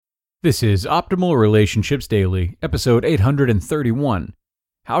This is Optimal Relationships Daily, episode 831,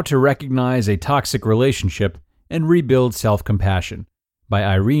 How to Recognize a Toxic Relationship and Rebuild Self-Compassion, by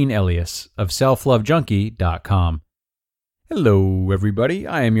Irene Elias of selflovejunkie.com. Hello, everybody.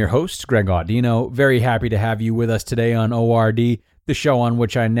 I am your host, Greg Audino. Very happy to have you with us today on ORD, the show on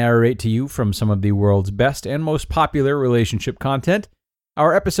which I narrate to you from some of the world's best and most popular relationship content.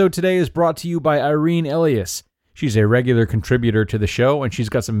 Our episode today is brought to you by Irene Elias. She's a regular contributor to the show, and she's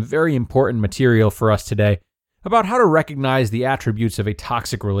got some very important material for us today about how to recognize the attributes of a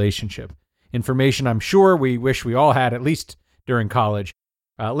toxic relationship. Information I'm sure we wish we all had, at least during college.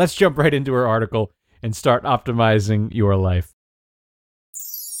 Let's jump right into her article and start optimizing your life.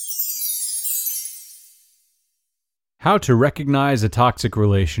 How to Recognize a Toxic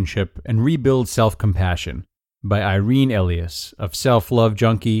Relationship and Rebuild Self-Compassion, by Irene Elias of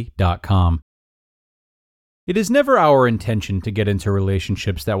selflovejunkie.com. It is never our intention to get into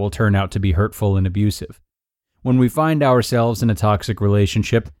relationships that will turn out to be hurtful and abusive. When we find ourselves in a toxic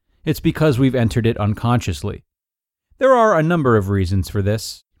relationship, it's because we've entered it unconsciously. There are a number of reasons for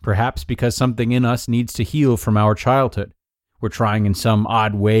this, perhaps because something in us needs to heal from our childhood. We're trying in some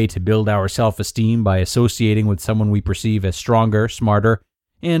odd way to build our self-esteem by associating with someone we perceive as stronger, smarter,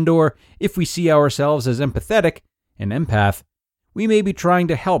 and/or if we see ourselves as empathetic, an empath, we may be trying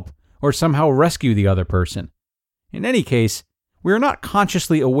to help or somehow rescue the other person. In any case, we are not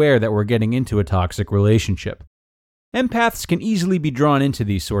consciously aware that we're getting into a toxic relationship. Empaths can easily be drawn into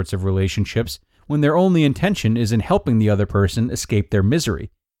these sorts of relationships when their only intention is in helping the other person escape their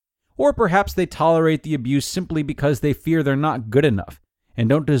misery. Or perhaps they tolerate the abuse simply because they fear they're not good enough and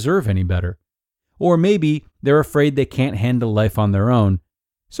don't deserve any better. Or maybe they're afraid they can't handle life on their own,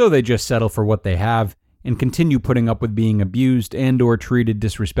 so they just settle for what they have and continue putting up with being abused and/or treated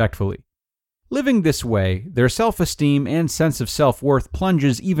disrespectfully. Living this way, their self-esteem and sense of self-worth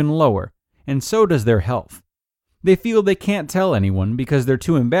plunges even lower, and so does their health. They feel they can't tell anyone because they're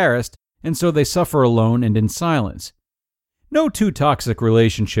too embarrassed, and so they suffer alone and in silence. No two toxic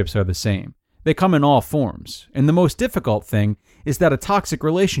relationships are the same. They come in all forms, and the most difficult thing is that a toxic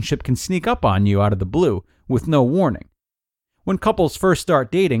relationship can sneak up on you out of the blue with no warning. When couples first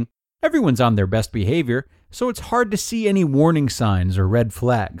start dating, everyone's on their best behavior, so it's hard to see any warning signs or red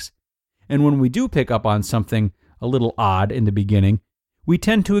flags. And when we do pick up on something a little odd in the beginning, we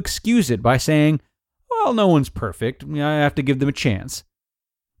tend to excuse it by saying, well, no one's perfect, I have to give them a chance.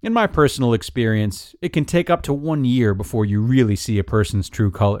 In my personal experience, it can take up to 1 year before you really see a person's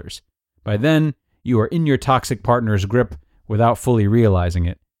true colors. By then, you are in your toxic partner's grip without fully realizing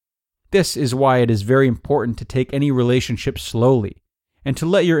it. This is why it is very important to take any relationship slowly, and to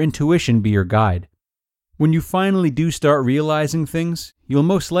let your intuition be your guide. When you finally do start realizing things, you'll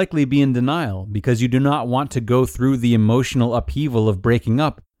most likely be in denial because you do not want to go through the emotional upheaval of breaking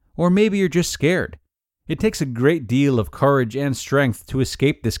up, or maybe you're just scared. It takes a great deal of courage and strength to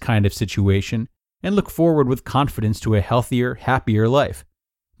escape this kind of situation and look forward with confidence to a healthier, happier life.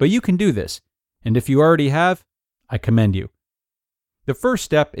 But you can do this, and if you already have, I commend you. The first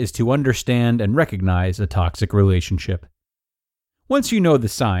step is to understand and recognize a toxic relationship. Once you know the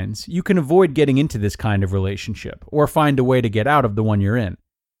signs, you can avoid getting into this kind of relationship or find a way to get out of the one you're in.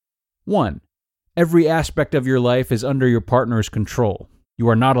 1. Every aspect of your life is under your partner's control. You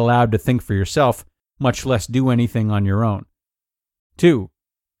are not allowed to think for yourself, much less do anything on your own. 2.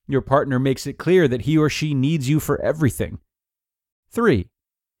 Your partner makes it clear that he or she needs you for everything. 3.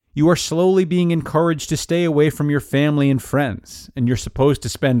 You are slowly being encouraged to stay away from your family and friends, and you're supposed to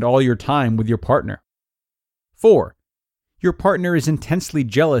spend all your time with your partner. 4. Your partner is intensely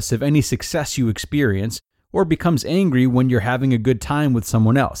jealous of any success you experience or becomes angry when you're having a good time with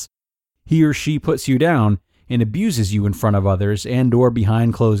someone else. He or she puts you down and abuses you in front of others and/or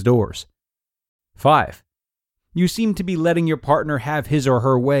behind closed doors. 5. You seem to be letting your partner have his or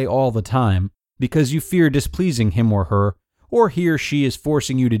her way all the time because you fear displeasing him or he or she is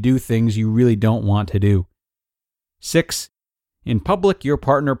forcing you to do things you really don't want to do. 6. In public, your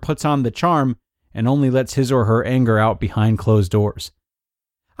partner puts on the charm and only lets his or her anger out behind closed doors.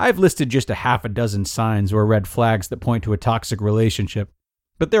 I've listed just a half a dozen signs or red flags that point to a toxic relationship,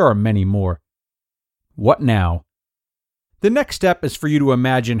 but there are many more. What now? The next step is for you to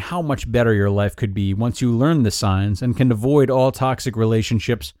imagine how much better your life could be once you learn the signs and can avoid all toxic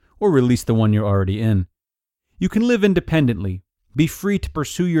relationships or release the one you're already in. You can live independently, be free to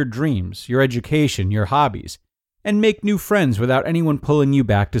pursue your dreams, your education, your hobbies, and make new friends without anyone pulling you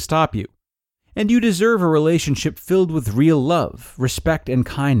back to stop you. And you deserve a relationship filled with real love, respect, and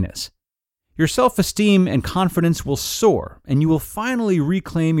kindness. Your self-esteem and confidence will soar, and you will finally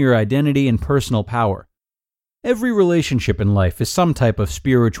reclaim your identity and personal power. Every relationship in life is some type of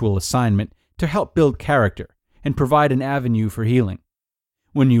spiritual assignment to help build character and provide an avenue for healing.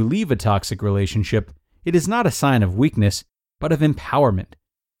 When you leave a toxic relationship, it is not a sign of weakness, but of empowerment.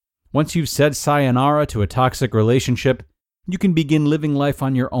 Once you've said sayonara to a toxic relationship, you can begin living life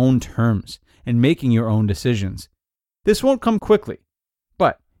on your own terms and making your own decisions. This won't come quickly,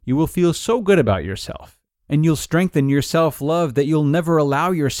 but you will feel so good about yourself, and you'll strengthen your self-love that you'll never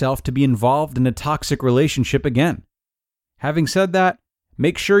allow yourself to be involved in a toxic relationship again. Having said that,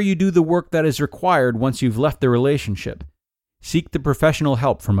 make sure you do the work that is required once you've left the relationship. Seek the professional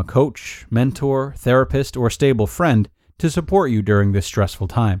help from a coach, mentor, therapist, or stable friend to support you during this stressful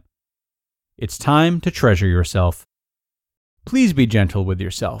time. It's time to treasure yourself. Please be gentle with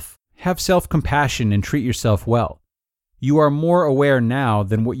yourself. Have self-compassion and treat yourself well. You are more aware now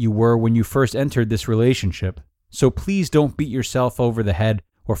than what you were when you first entered this relationship, so please don't beat yourself over the head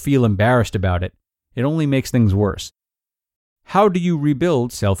or feel embarrassed about it. It only makes things worse. How do you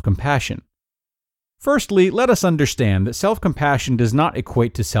rebuild self-compassion? Firstly, let us understand that self-compassion does not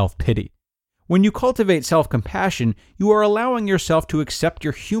equate to self-pity. When you cultivate self-compassion, you are allowing yourself to accept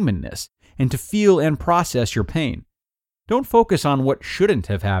your humanness and to feel and process your pain. Don't focus on what shouldn't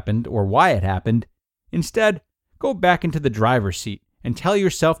have happened or why it happened. Instead, go back into the driver's seat and tell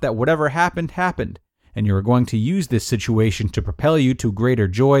yourself that whatever happened, happened, and you are going to use this situation to propel you to greater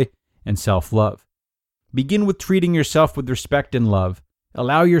joy and self-love. Begin with treating yourself with respect and love.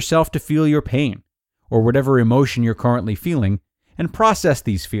 Allow yourself to feel your pain, or whatever emotion you're currently feeling, and process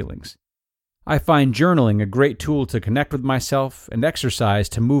these feelings. I find journaling a great tool to connect with myself and exercise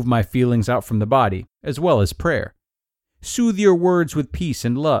to move my feelings out from the body, as well as prayer. Soothe your words with peace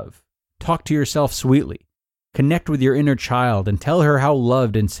and love. Talk to yourself sweetly. Connect with your inner child and tell her how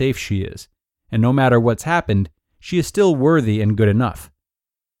loved and safe she is. And no matter what's happened, she is still worthy and good enough.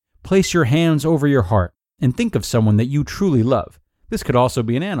 Place your hands over your heart and think of someone that you truly love. This could also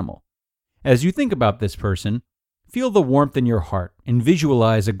be an animal. As you think about this person, feel the warmth in your heart and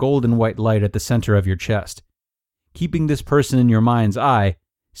visualize a golden white light at the center of your chest. Keeping this person in your mind's eye,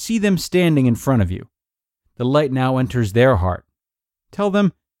 see them standing in front of you. The light now enters their heart. Tell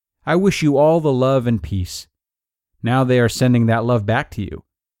them, "I wish you all the love and peace." Now they are sending that love back to you.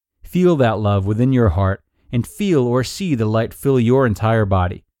 Feel that love within your heart and feel or see the light fill your entire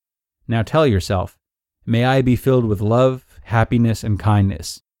body. Now tell yourself, "May I be filled with love, happiness, and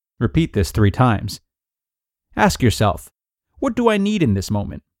kindness." Repeat this 3 times. Ask yourself, what do I need in this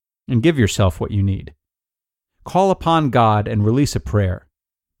moment? And give yourself what you need. Call upon God and release a prayer.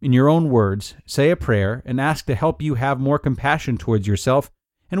 In your own words, say a prayer and ask to help you have more compassion towards yourself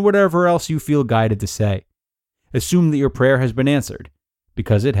and whatever else you feel guided to say. Assume that your prayer has been answered,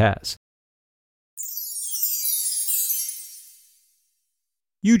 because it has.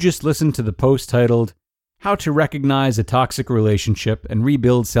 You just listened to the post titled, "How to Recognize a Toxic Relationship and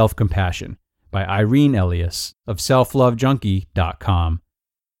Rebuild Self-Compassion" by Irene Elias of selflovejunkie.com.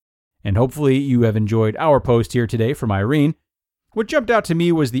 And hopefully you have enjoyed our post here today from Irene. What jumped out to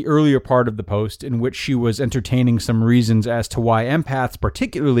me was the earlier part of the post in which she was entertaining some reasons as to why empaths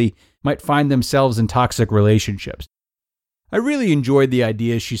particularly might find themselves in toxic relationships. I really enjoyed the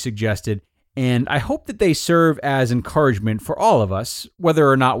ideas she suggested, and I hope that they serve as encouragement for all of us, whether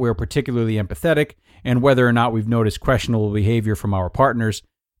or not we're particularly empathetic and whether or not we've noticed questionable behavior from our partners,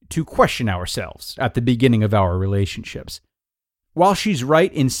 to question ourselves at the beginning of our relationships. While she's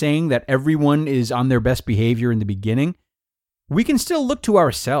right in saying that everyone is on their best behavior in the beginning, we can still look to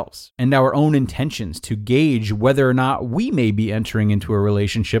ourselves and our own intentions to gauge whether or not we may be entering into a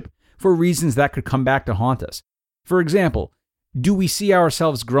relationship for reasons that could come back to haunt us. For example, do we see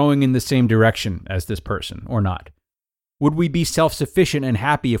ourselves growing in the same direction as this person or not? Would we be self-sufficient and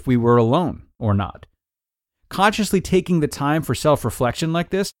happy if we were alone or not? Consciously taking the time for self-reflection like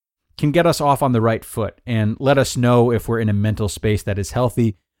this can get us off on the right foot and let us know if we're in a mental space that is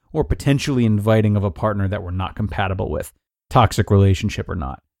healthy or potentially inviting of a partner that we're not compatible with, toxic relationship or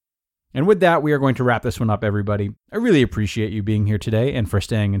not. And with that, we are going to wrap this one up, everybody. I really appreciate you being here today and for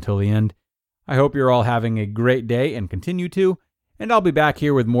staying until the end. I hope you're all having a great day and continue to, and I'll be back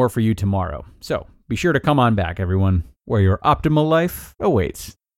here with more for you tomorrow. So be sure to come on back, everyone, where your optimal life awaits.